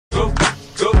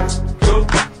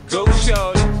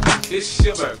shorty, it's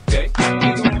your birthday.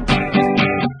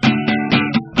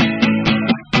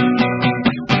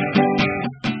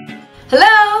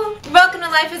 Hello! Welcome to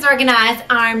Life is Organized.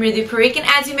 I'm Mridu, and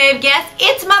as you may have guessed,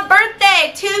 it's my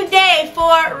birthday today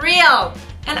for real.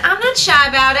 And I'm not shy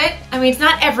about it. I mean, it's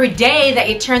not every day that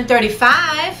you turn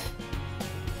 35.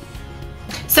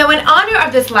 So in honor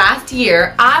of this last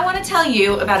year, I want to tell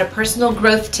you about a personal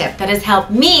growth tip that has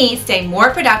helped me stay more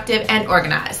productive and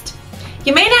organized.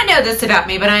 You may not know this about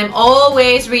me, but I'm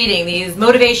always reading these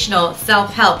motivational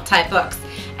self-help type books.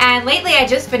 And lately I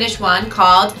just finished one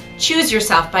called Choose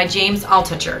Yourself by James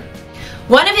Altucher.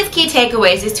 One of his key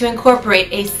takeaways is to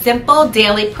incorporate a simple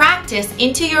daily practice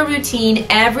into your routine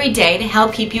every day to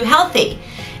help keep you healthy.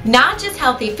 Not just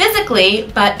healthy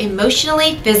physically, but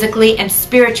emotionally, physically, and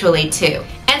spiritually too.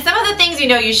 And some of the things you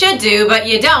know you should do, but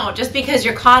you don't just because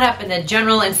you're caught up in the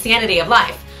general insanity of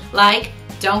life. Like,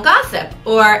 don't gossip,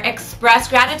 or express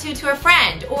gratitude to a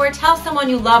friend, or tell someone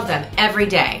you love them every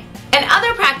day. And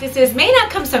other practices may not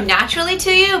come so naturally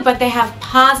to you, but they have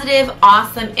positive,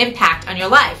 awesome impact on your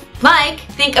life. Like,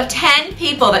 think of 10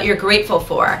 people that you're grateful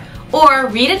for, or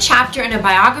read a chapter in a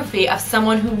biography of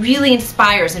someone who really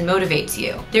inspires and motivates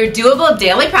you. They're doable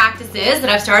daily practices that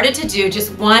I've started to do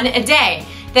just one a day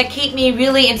that keep me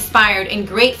really inspired and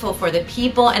grateful for the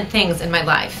people and things in my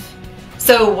life.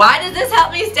 So why does this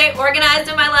help me stay organized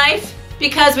in my life?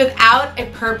 Because without a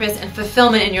purpose and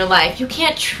fulfillment in your life, you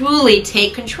can't truly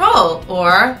take control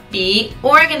or be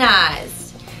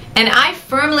organized. And I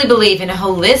firmly believe in a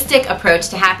holistic approach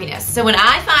to happiness. So when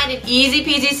I find an easy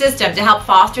peasy system to help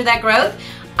foster that growth,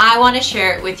 I want to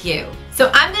share it with you.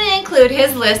 So I'm going to include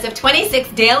his list of 26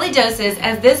 daily doses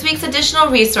as this week's additional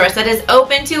resource that is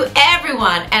open to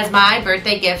everyone as my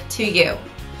birthday gift to you.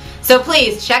 So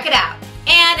please check it out.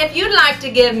 And if you'd like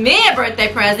to give me a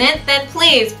birthday present, then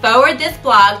please forward this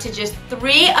blog to just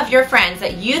 3 of your friends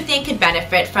that you think could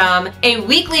benefit from a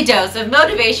weekly dose of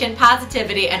motivation,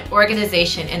 positivity, and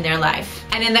organization in their life.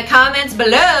 And in the comments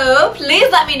below,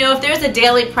 please let me know if there's a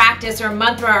daily practice or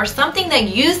mantra or something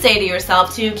that you say to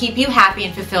yourself to keep you happy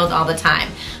and fulfilled all the time.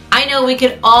 I know we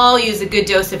could all use a good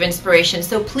dose of inspiration,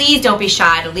 so please don't be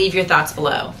shy to leave your thoughts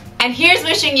below. And here's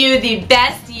wishing you the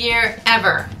best year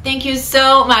ever. Thank you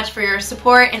so much for your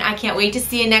support, and I can't wait to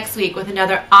see you next week with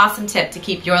another awesome tip to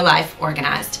keep your life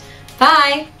organized.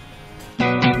 Bye!